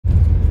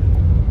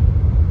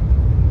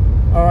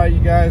All right, you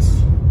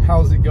guys,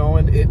 how's it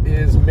going? It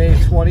is May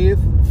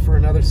 20th for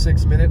another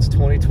 6 minutes,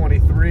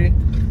 2023.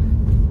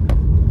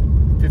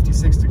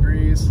 56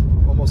 degrees,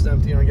 almost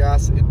empty on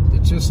gas.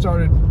 It just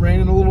started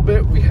raining a little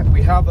bit. We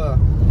have a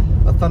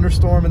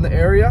thunderstorm in the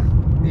area.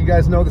 You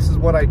guys know this is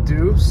what I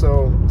do,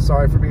 so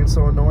sorry for being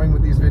so annoying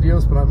with these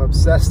videos, but I'm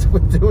obsessed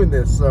with doing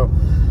this. So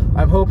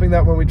I'm hoping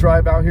that when we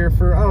drive out here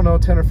for, I don't know,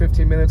 10 or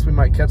 15 minutes, we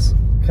might catch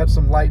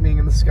some lightning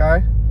in the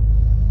sky.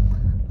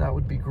 That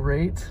would be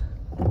great.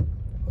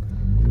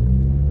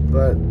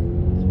 But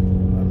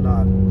I'm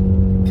not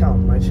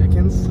counting my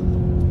chickens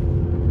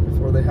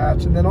before they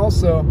hatch. And then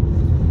also,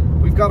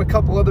 we've got a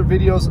couple other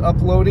videos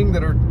uploading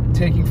that are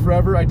taking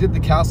forever. I did the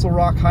Castle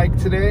Rock hike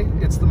today.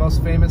 It's the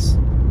most famous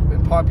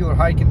and popular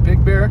hike in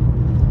Big Bear.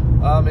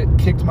 It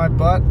kicked my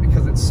butt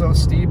because it's so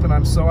steep and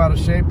I'm so out of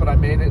shape, but I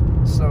made it.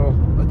 So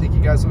I think you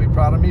guys will be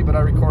proud of me, but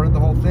I recorded the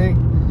whole thing.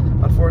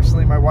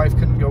 Unfortunately, my wife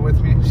couldn't go with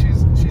me.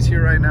 She's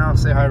here right now.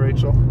 Say hi,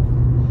 Rachel.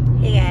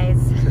 Hey, guys.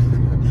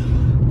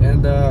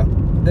 And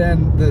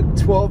then the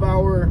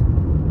 12-hour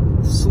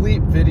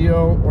sleep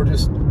video or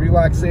just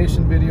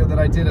relaxation video that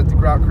I did at the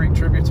Grout Creek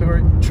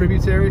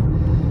tributary,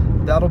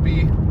 that'll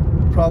be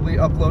probably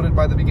uploaded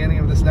by the beginning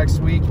of this next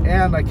week.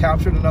 And I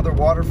captured another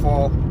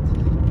waterfall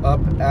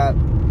up at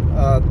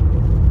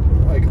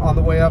like on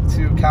the way up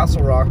to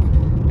Castle Rock,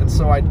 and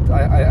so I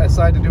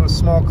decided to do a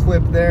small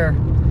clip there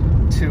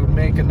to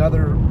make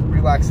another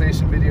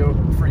relaxation video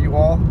for you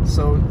all.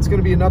 So it's going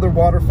to be another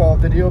waterfall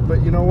video,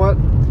 but you know what,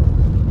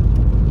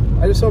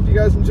 I just hope you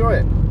guys enjoy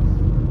it.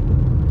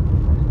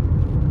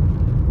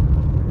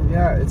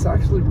 Yeah, it's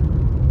actually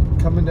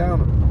coming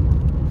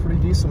down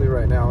pretty decently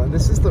right now, and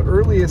this is the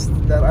earliest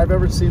that I've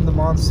ever seen the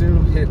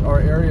monsoon hit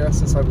our area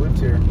since I've lived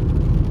here.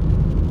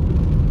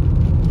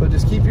 But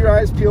just keep your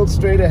eyes peeled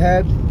straight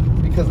ahead,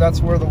 because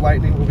that's where the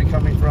lightning will be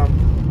coming from.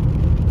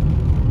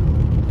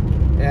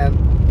 And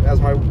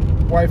as my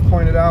wife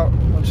pointed out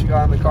when she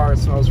got in the car, it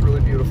smells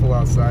really beautiful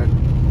outside.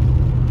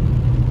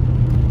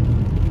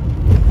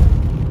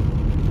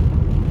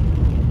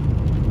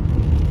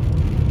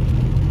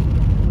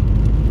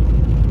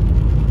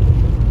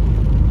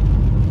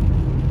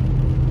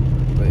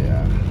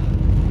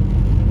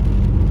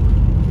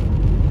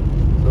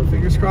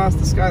 Cross,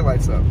 the sky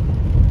lights up.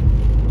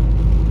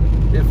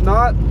 If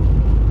not,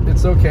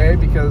 it's okay,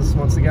 because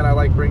once again, I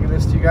like bringing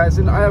this to you guys.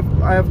 And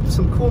I have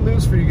some cool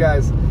news for you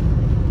guys.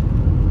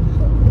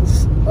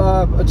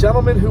 A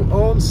gentleman who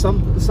owns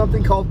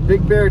something called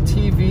Big Bear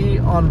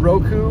TV on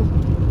Roku,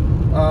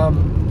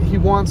 he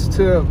wants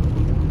to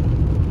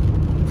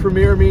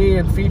premiere me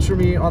and feature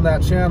me on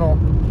that channel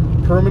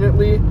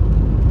permanently,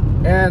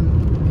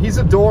 and he's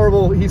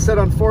adorable. He said,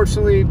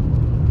 unfortunately,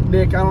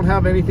 Nick, I don't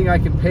have anything I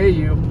can pay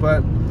you,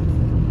 but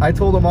I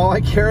told him all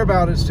I care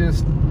about is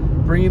just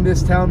bringing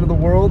this town to the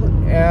world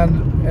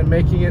and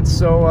making it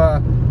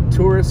so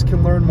tourists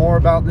can learn more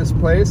about this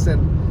place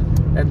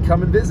and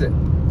come and visit.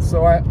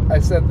 So I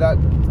said that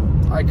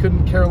I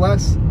couldn't care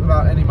less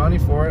about any money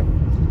for it,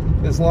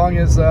 as long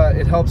as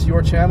it helps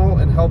your channel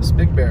and helps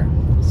Big Bear.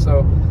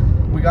 So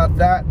we got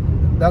that.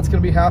 That's going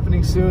to be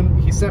happening soon.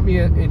 He sent me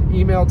an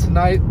email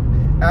tonight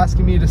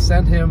asking me to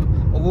send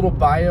him a little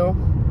bio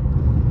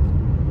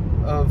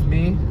of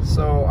me.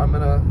 So I'm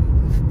going to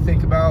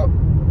think about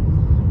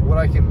what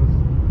I'm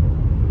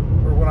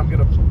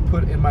gonna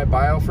put in my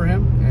bio for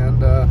him,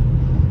 and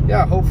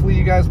yeah, hopefully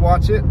you guys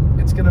watch it.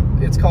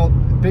 It's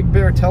called Big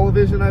Bear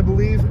Television, I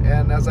believe,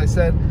 and as I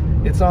said,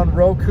 it's on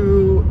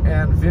Roku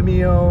and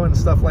Vimeo and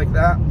stuff like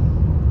that.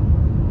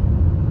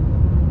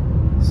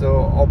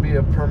 So I'll be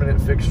a permanent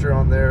fixture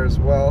on there as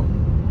well.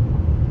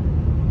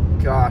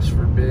 Gosh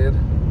forbid,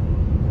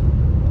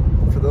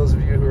 for those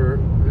of you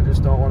who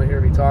just don't want to hear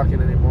me talking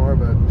anymore,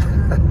 but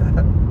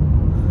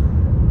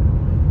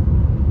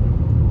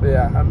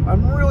yeah,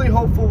 I'm really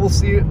hopeful we'll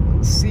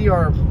see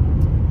our.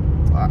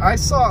 I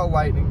saw a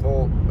lightning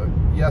bolt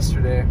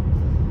yesterday,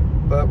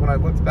 but when I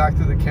looked back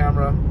through the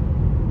camera,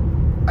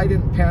 I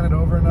didn't pan it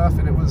over enough,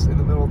 and it was in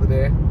the middle of the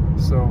day,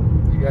 so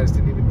you guys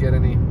didn't even get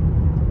any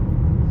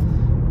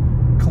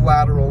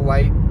collateral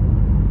light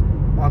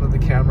onto the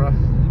camera,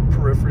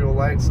 peripheral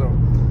light. So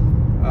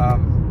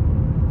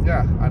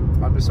yeah,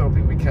 I'm just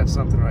hoping we catch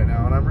something right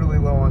now, and I'm really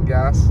low on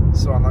gas,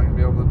 so I'm not gonna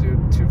be able to do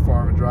too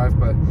far of a drive.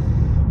 But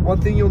one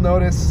thing you'll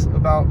notice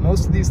about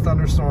most of these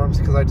thunderstorms,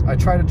 because I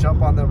try to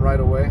jump on them right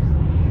away,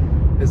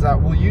 is that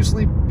we'll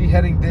usually be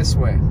heading this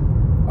way,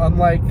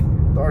 unlike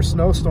our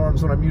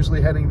snowstorms when I'm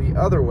usually heading the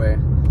other way,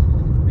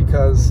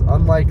 because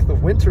unlike the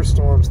winter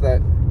storms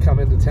that come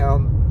into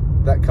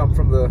town, that come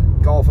from the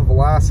Gulf of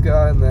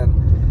Alaska and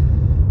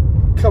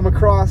then come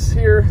across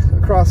here,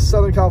 across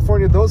Southern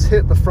California, those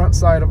hit the front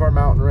side of our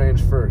mountain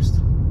range first.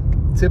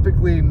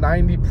 Typically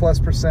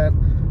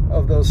 90+%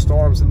 of those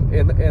storms, and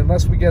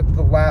unless we get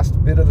the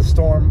last bit of the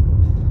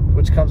storm,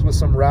 which comes with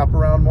some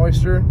wraparound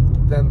moisture,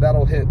 then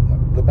that'll hit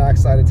the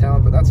backside of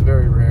town, but that's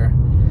very rare.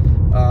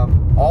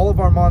 All of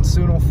our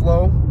monsoonal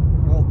flow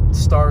will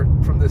start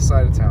from this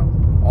side of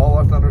town. All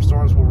our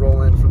thunderstorms will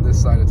roll in from this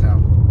side of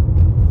town.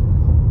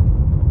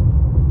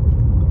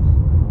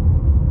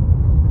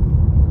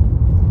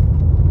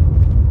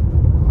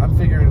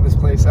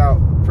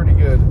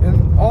 good.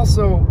 And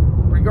also,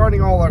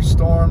 regarding all our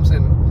storms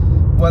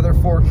and weather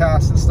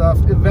forecasts and stuff,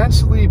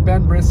 eventually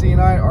Ben Brissy and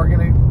I are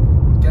going to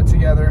get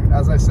together.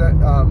 As I said,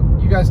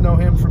 you guys know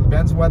him from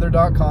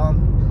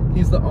bensweather.com.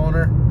 He's the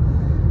owner.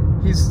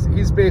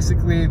 He's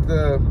basically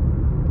the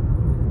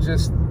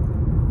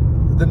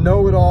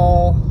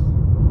know-it-all.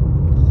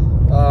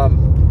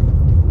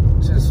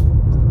 Just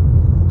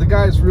the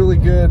guy's really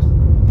good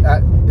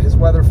at his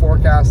weather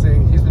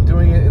forecasting. He's been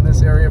doing it in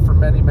this area for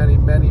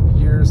many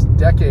years,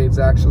 decades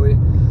actually.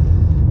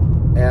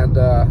 And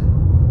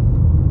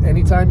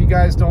anytime you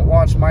guys don't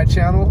watch my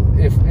channel,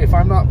 if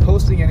I'm not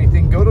posting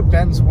anything, go to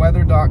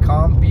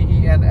bensweather.com,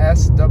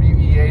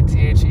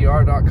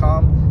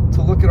 bensweather.com,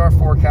 to look at our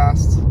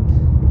forecasts.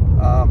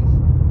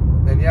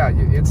 And yeah,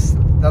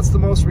 that's the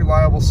most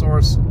reliable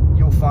source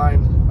you'll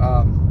find.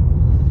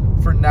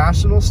 For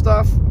national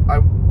stuff,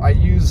 I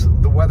use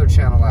the Weather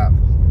Channel app,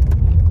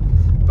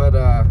 but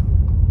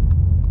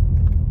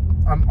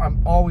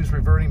I'm always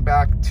reverting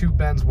back to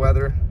Ben's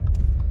weather.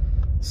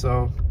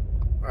 So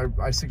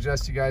I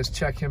suggest you guys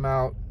check him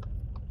out,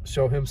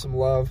 show him some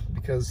love,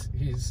 because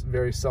he's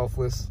very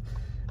selfless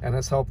and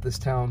has helped this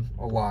town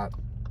a lot.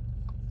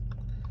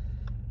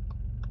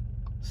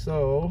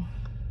 So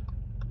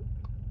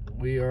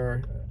we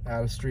are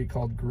at a street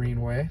called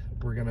Greenway.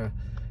 We're gonna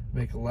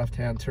make a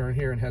left-hand turn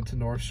here and head to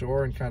North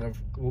Shore, and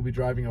we'll be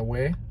driving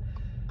away.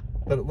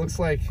 But it looks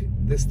like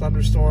this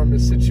thunderstorm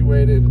is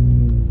situated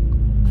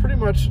pretty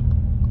much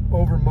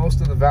over most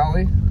of the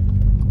valley.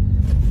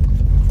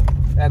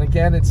 And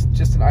again, it's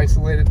just an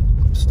isolated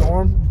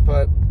storm,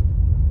 but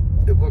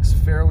it looks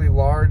fairly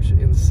large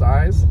in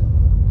size.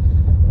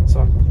 So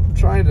I'm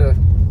trying to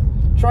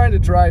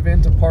drive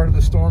into part of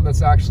the storm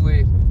that's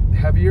actually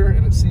heavier,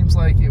 and it seems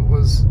like it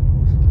was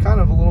kind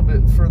of a little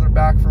bit further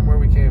back from where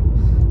we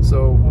came.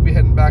 So we'll be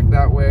heading back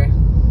that way.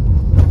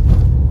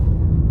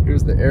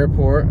 Here's the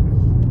airport.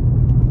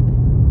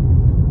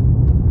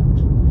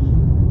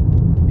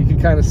 You can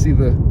kind of see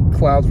the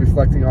clouds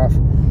reflecting off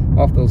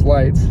those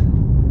lights.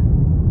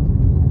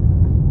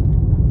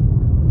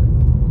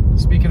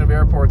 Speaking of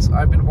airports,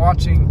 I've been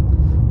watching,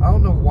 I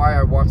don't know why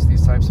I watch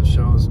these types of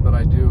shows, but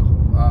I do,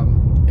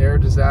 air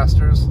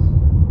disasters.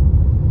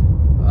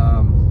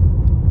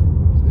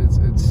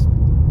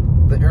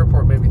 The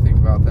airport made me think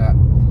about that.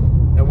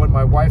 And when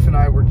my wife and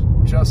I were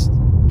just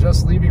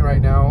leaving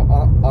right now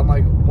on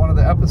like one of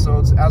the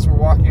episodes, as we're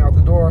walking out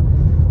the door,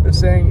 they're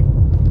saying,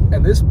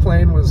 and this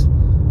plane was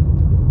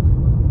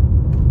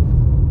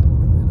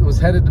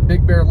headed to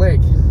Big Bear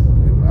Lake.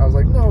 And I was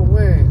like, no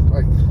way.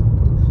 Like,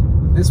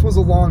 this was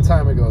a long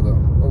time ago though.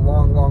 A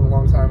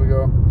long time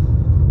ago.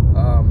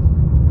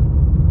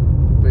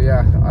 But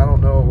yeah, I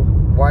don't know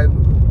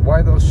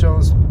why those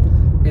shows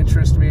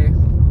interest me,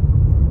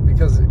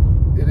 because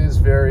it is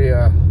very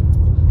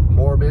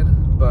morbid,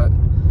 but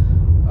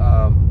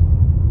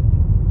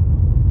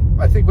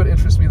I think what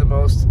interests me the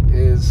most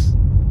is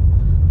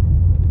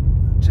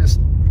just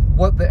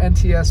what the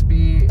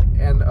NTSB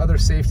and other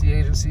safety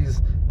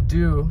agencies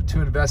do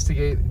to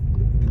investigate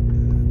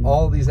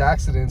all of these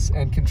accidents,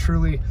 and can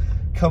truly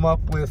come up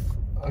with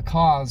a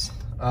cause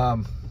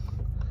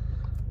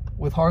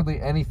with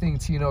hardly anything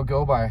to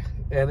go by.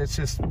 And it's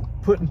just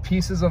putting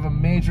pieces of a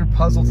major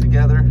puzzle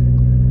together,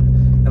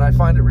 and I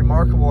find it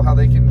remarkable how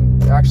they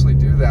can actually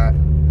do that.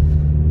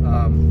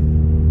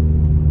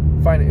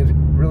 Find it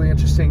really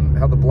interesting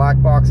how the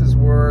black boxes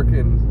work,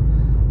 and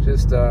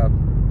just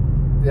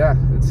yeah,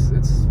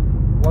 it's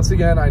once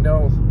again, I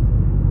know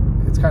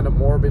it's kind of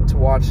morbid to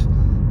watch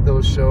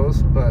those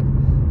shows, but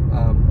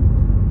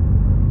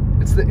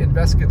it's the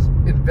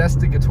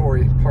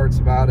investigatory parts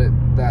about it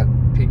that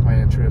pique my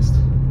interest.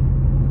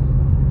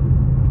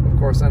 Of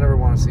course, I never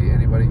want to see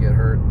anybody get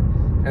hurt,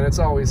 and it's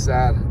always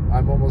sad.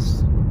 I'm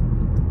almost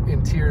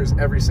in tears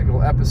every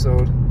single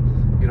episode,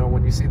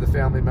 when you see the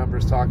family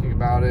members talking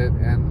about it,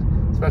 and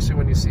especially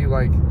when you see,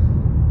 like,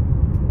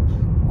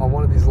 on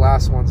one of these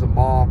last ones, a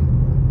mom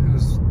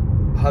whose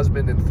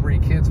husband and 3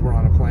 kids were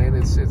on a plane.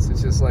 It's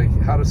just like,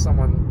 how does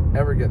someone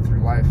ever get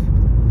through life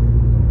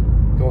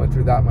going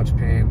through that much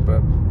pain?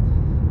 But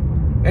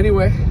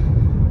anyway,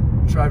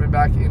 driving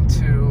back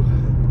into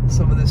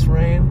some of this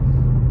rain.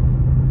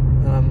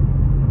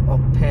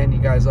 I'll pan you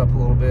guys up a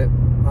little bit.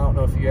 I don't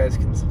know if you guys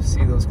can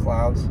see those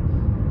clouds.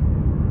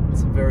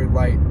 It's a very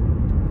light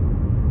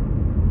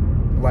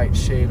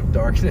shade of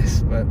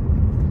darkness, but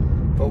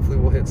hopefully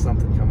we'll hit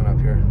something coming up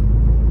here.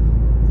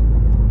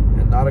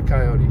 And not a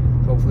coyote.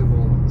 Hopefully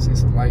we'll see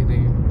some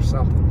lightning or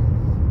something.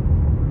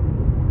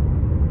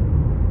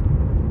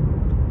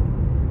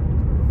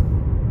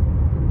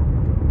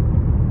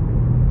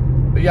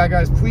 But yeah,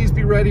 guys, please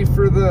be ready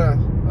for the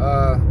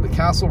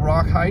Castle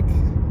Rock hike.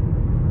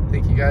 I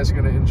think you guys are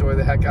going to enjoy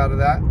the heck out of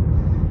that.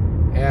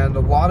 And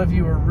a lot of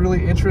you are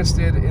really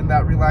interested in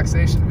that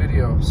relaxation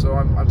video, so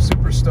I'm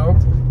super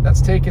stoked. That's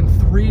taken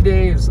 3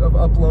 days of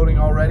uploading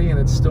already, and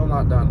it's still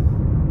not done.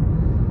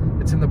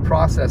 It's in the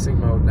processing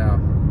mode now.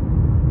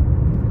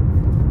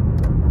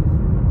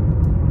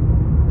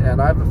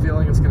 And I have a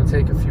feeling it's going to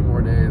take a few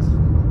more days.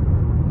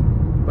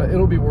 but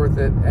it'll be worth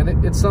it.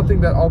 And it's something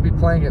that I'll be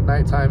playing at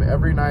nighttime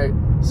every night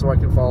so I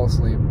can fall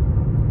asleep.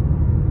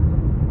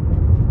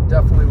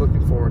 Definitely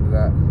looking forward to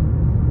that.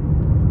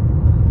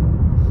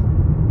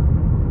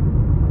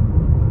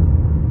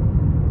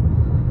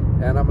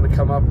 And I'm going to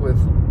come up with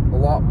a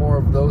lot more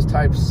of those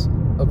types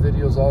of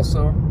videos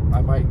also.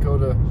 I might go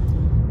to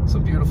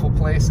some beautiful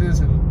places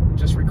and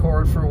just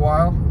record for a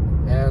while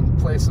and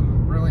play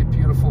some really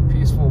beautiful,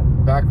 peaceful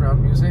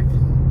background music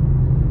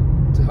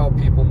to help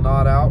people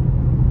nod out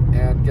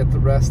and get the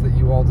rest that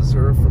you all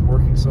deserve from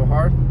working so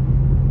hard.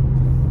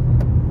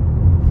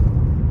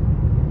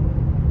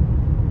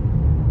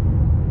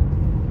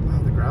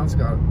 Wow,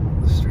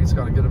 the street's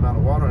got a good amount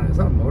of water on it. Is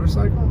that a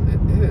motorcycle? It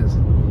is.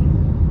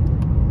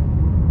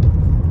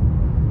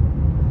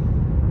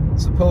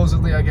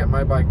 Supposedly I get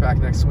my bike back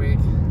next week,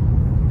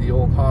 the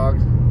old hog,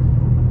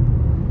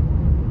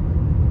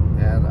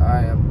 and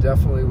I am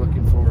definitely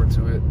looking forward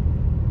to it.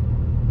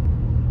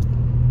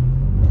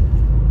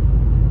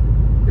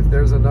 If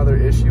there's another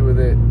issue with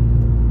it,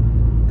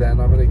 then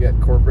I'm going to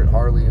get corporate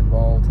Harley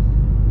involved.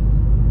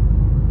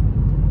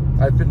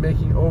 I've been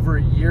making over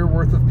a year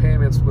worth of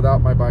payments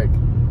without my bike,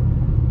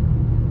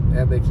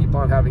 and they keep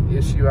on having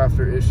issue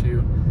after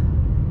issue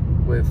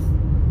with,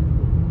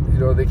 you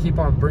know, they keep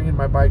on bringing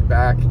my bike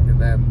back, and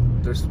then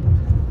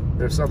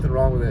there's something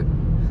wrong with it.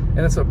 And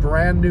it's a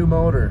brand new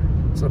motor.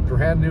 It's a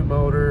brand new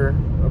motor,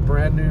 a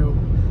brand new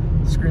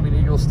Screaming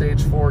Eagle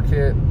Stage 4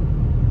 kit,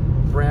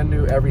 brand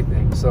new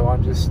everything. So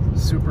I'm just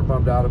super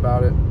bummed out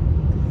about it.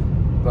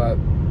 But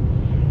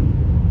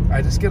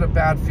I just get a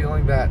bad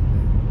feeling that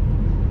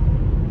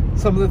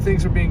some of the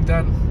things are being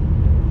done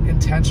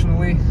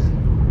intentionally.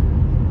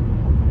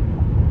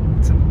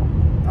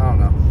 I don't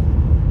know.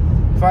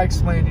 If I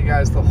explained to you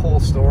guys the whole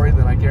story,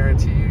 then I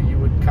guarantee you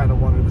would kind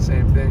of wonder the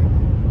same thing.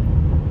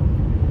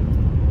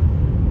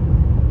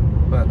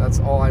 But that's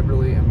all I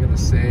really am going to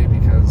say,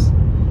 because,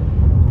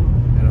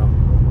 you know,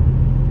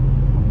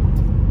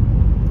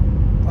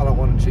 I don't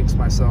want to jinx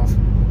myself.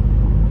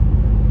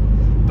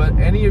 But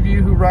any of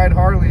you who ride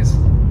Harleys,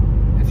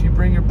 if you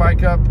bring your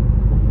bike up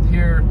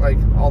here, like,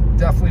 I'll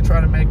definitely try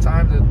to make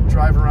time to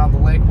drive around the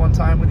lake one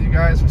time with you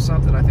guys or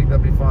something. I think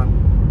that'd be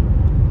fun.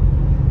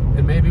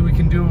 And maybe we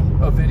can do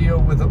a video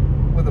with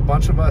a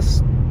bunch of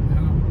us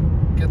who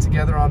get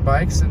together on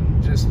bikes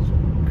and just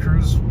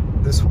cruise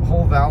this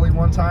whole valley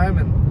one time,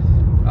 and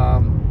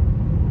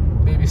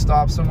maybe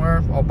stop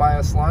somewhere. I'll buy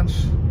us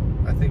lunch.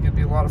 I think it'd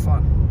be a lot of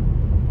fun.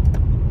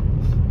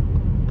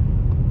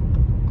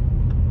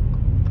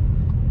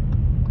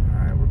 All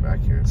right, we're back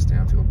here at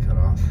Stanfield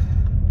Cutoff.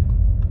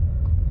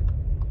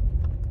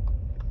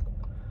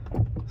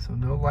 So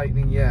no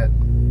lightning yet,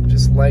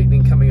 just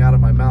lightning coming out of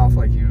my mouth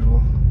like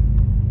usual.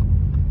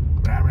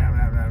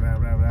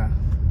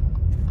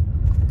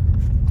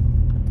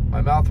 My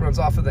mouth runs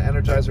off of the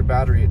Energizer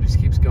battery. It just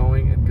keeps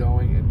going and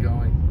going and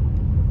going.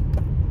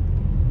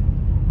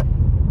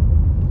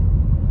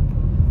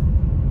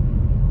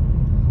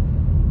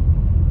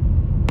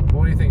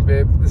 What do you think,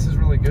 babe? This is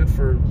really good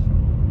for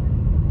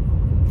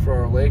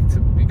our lake to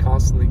be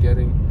constantly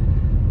getting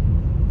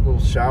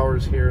little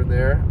showers here and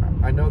there.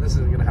 I know this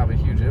isn't going to have a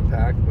huge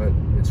impact, but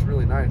it's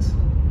really nice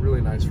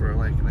for our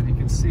lake. And then you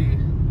can see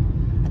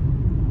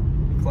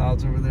the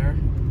clouds over there.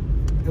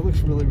 It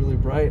looks really, really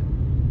bright.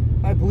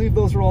 I believe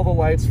those are all the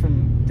lights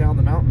from down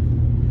the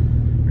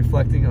mountain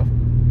reflecting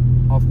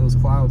off those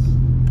clouds.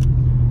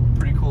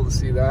 Pretty cool to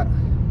see that.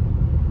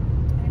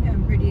 I know,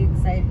 I'm pretty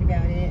excited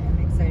about it. I'm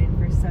excited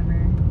for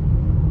summer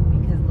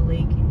because the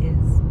lake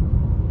is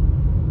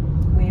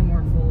way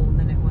more full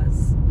than it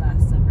was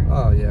last summer.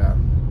 Oh yeah,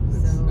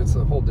 it's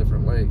a whole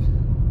different lake.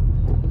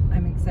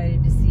 I'm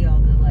excited to see all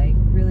the like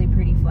really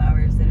pretty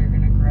flowers that are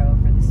gonna grow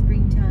for the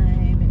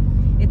springtime,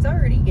 and it's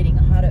already getting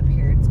hot up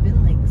here. It's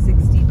been like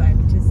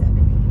 65 to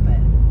 70.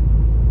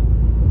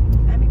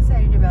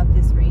 Excited about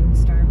this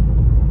rainstorm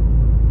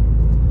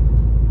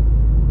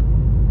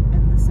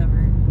and the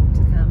summer to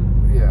come.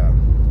 Yeah,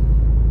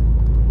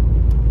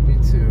 me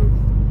too.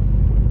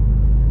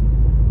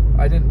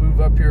 I didn't move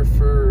up here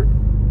for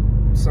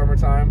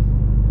summertime,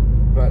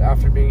 but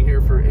after being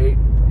here for eight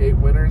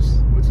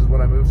winters, which is what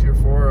I moved here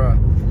for,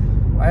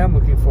 I am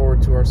looking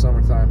forward to our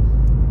summertime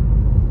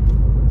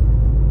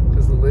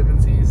because the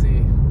living's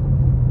easy.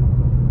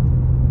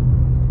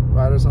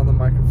 Riders on the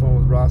microphone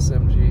with Ross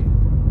MG.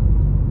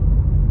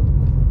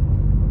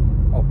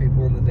 All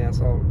people in the dance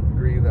hall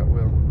agree that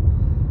we're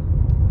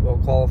well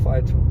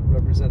qualified to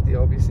represent the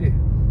LBC.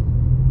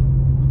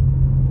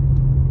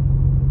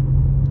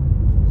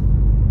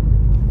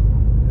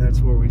 That's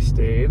where we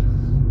stayed.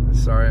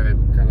 Sorry, I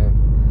kind of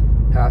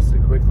passed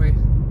it quickly.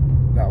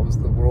 That was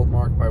the World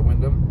Mark by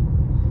Wyndham.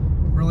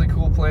 Really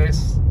cool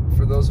place.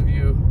 For those of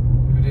you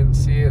who didn't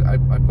see it, I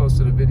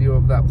posted a video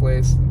of that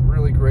place.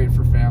 Really great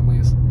for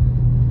families.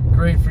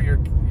 Great for your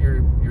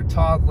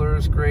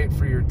toddlers, great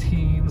for your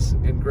teens,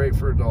 and great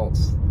for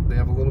adults. They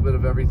have a little bit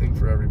of everything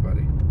for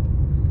everybody.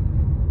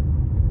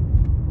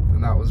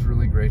 And that was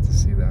really great to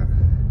see that.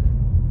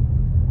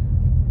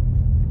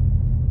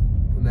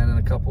 And then in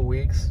a couple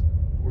weeks,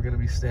 we're going to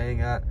be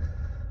staying at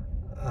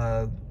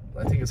I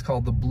think it's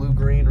called the Blue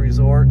Green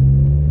Resort.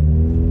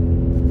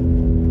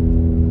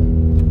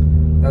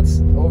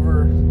 That's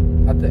over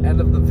at the end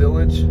of the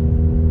village.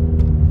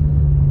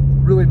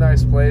 Really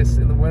nice place.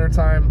 In the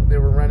wintertime, they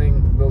were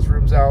renting those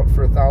rooms out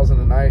for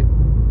 $1,000 a night.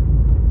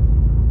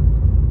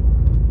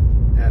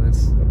 And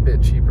it's a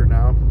bit cheaper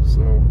now, so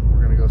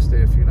we're gonna go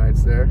stay a few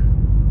nights there.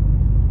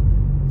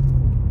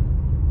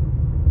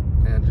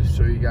 And just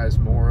show you guys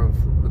more of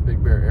the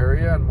Big Bear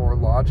area and more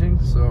lodging.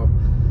 So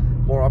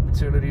more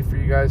opportunity for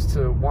you guys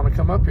to want to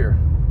come up here.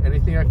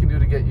 Anything I can do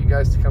to get you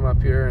guys to come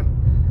up here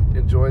and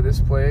enjoy this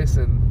place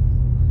and,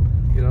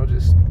 you know,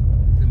 just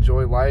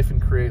enjoy life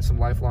and create some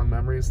lifelong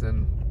memories,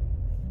 then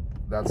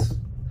that's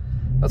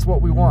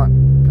what we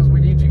want, because we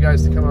need you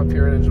guys to come up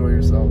here and enjoy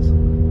yourselves.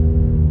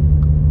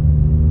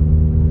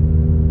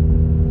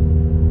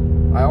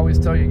 I always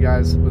tell you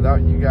guys,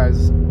 without you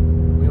guys,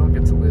 we don't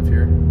get to live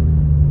here.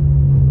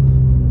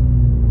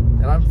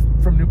 And I'm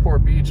from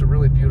Newport Beach, a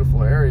really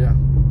beautiful area.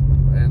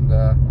 And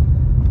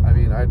I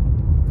mean,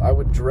 I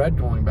would dread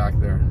going back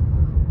there.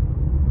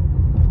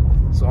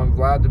 So I'm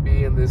glad to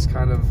be in this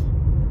kind of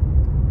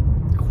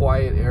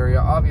quiet area.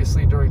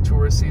 Obviously during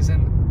tourist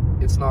season,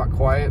 it's not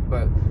quiet,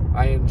 but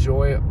I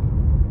enjoy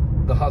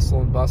the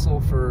hustle and bustle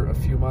for a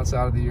few months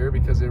out of the year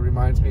because it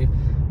reminds me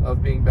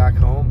of being back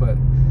home. But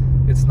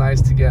it's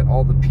nice to get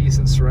all the peace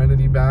and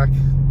serenity back,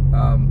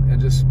 and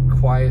just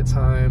quiet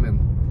time, and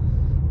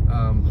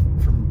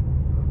from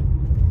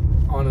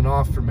on and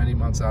off for many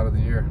months out of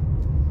the year.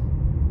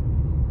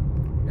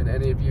 And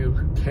any of you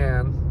who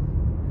can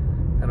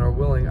and are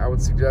willing, I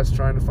would suggest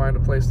trying to find a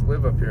place to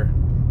live up here.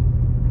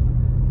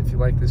 If you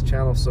like this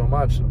channel so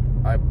much,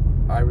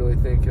 I really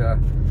think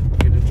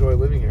you'd enjoy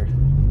living here.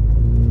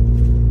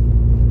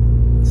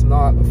 It's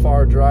not a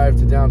far drive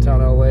to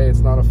downtown LA. It's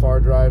not a far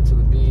drive to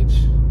the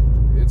beach.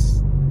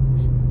 It's,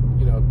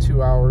 you know,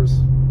 2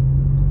 hours.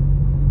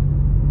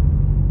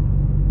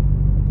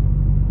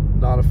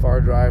 Not a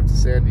far drive to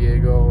San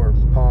Diego or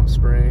Palm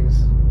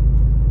Springs.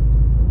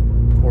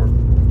 Or,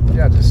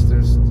 yeah, just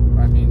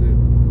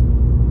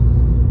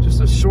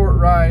just a short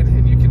ride,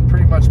 and you can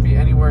pretty much be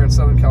anywhere in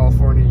Southern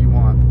California you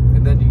want.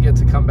 And then you get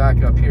to come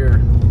back up here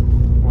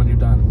when you're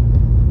done.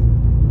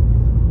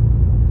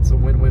 It's a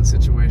win-win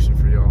situation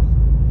for y'all.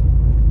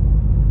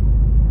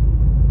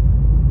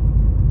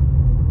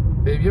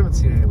 Babe, you haven't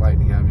seen any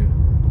lightning, have you?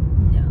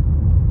 No.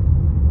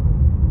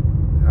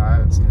 No, I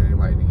haven't seen any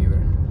lightning either.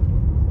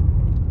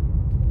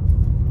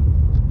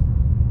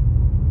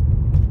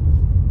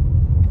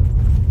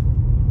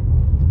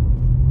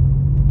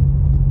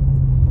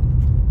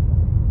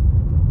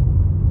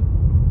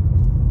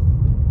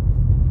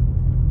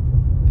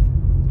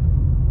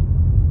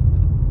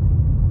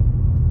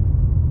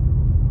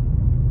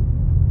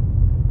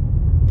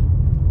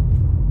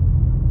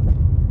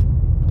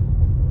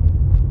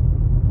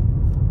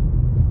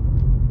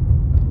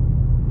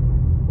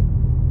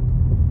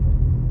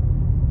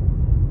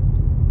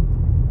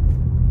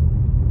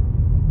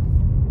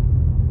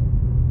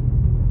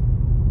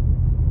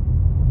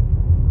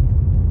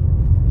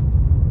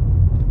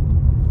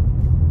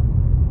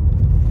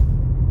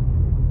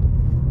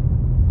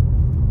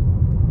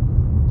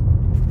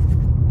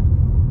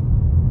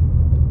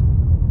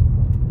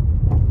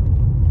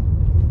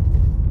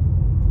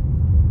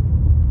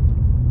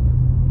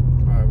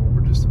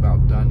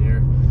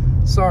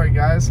 Sorry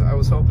guys, I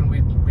was hoping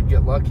we'd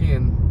get lucky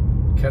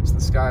and catch the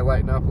sky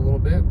lighten up a little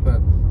bit, but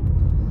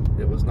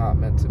it was not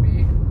meant to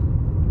be.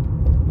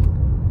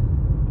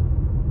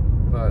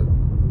 But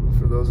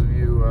for those of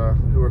you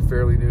who are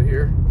fairly new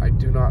here, I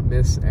do not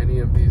miss any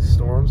of these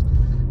storms.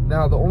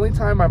 Now, the only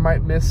time I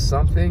might miss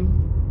something,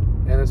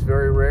 and it's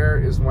very rare,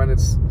 is when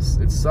it's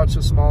such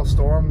a small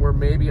storm where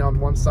maybe on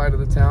one side of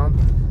the town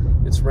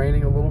it's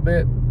raining a little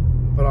bit,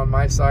 but on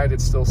my side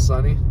it's still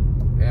sunny,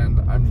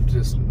 and I'm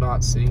just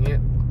not seeing it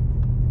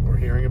or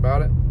hearing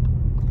about it.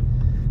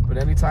 But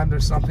anytime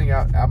there's something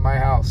out at my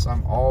house,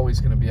 I'm always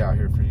going to be out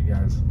here for you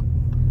guys.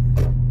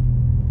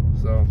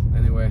 So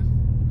anyway,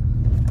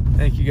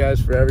 thank you guys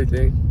for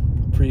everything.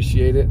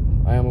 Appreciate it.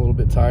 I am a little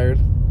bit tired,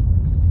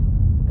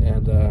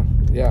 and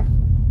yeah,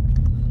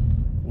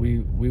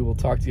 we will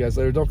talk to you guys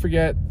later. Don't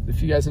forget,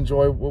 if you guys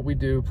enjoy what we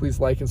do, please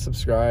like and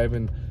subscribe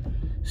and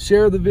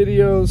share the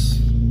videos.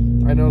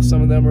 I know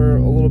some of them are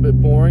a little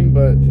bit boring,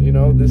 but you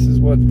know, this is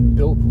what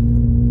built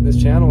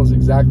this channel, is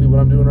exactly what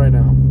I'm doing right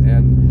now.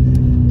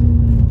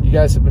 And you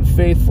guys have been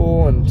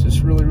faithful and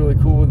just really, really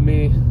cool with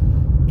me.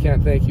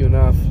 Can't thank you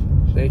enough.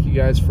 Thank you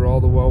guys for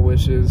all the well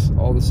wishes,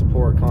 all the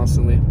support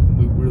constantly.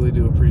 We really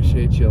do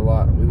appreciate you a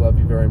lot. We love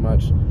you very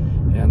much.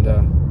 And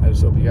I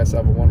just hope you guys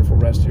have a wonderful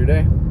rest of your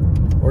day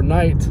or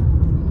night.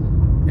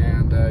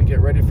 And get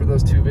ready for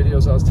those 2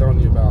 videos I was telling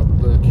you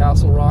about. The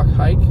Castle Rock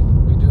hike,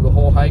 we do the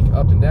whole hike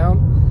up and down,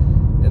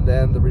 and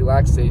then the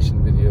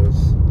relaxation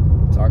videos.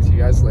 Talk to you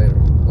guys later.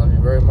 Love you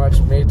very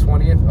much. May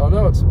 20th. Oh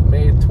no, it's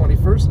May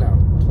 21st now,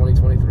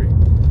 2023.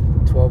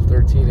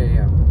 12:13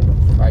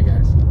 a.m. Bye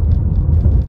guys.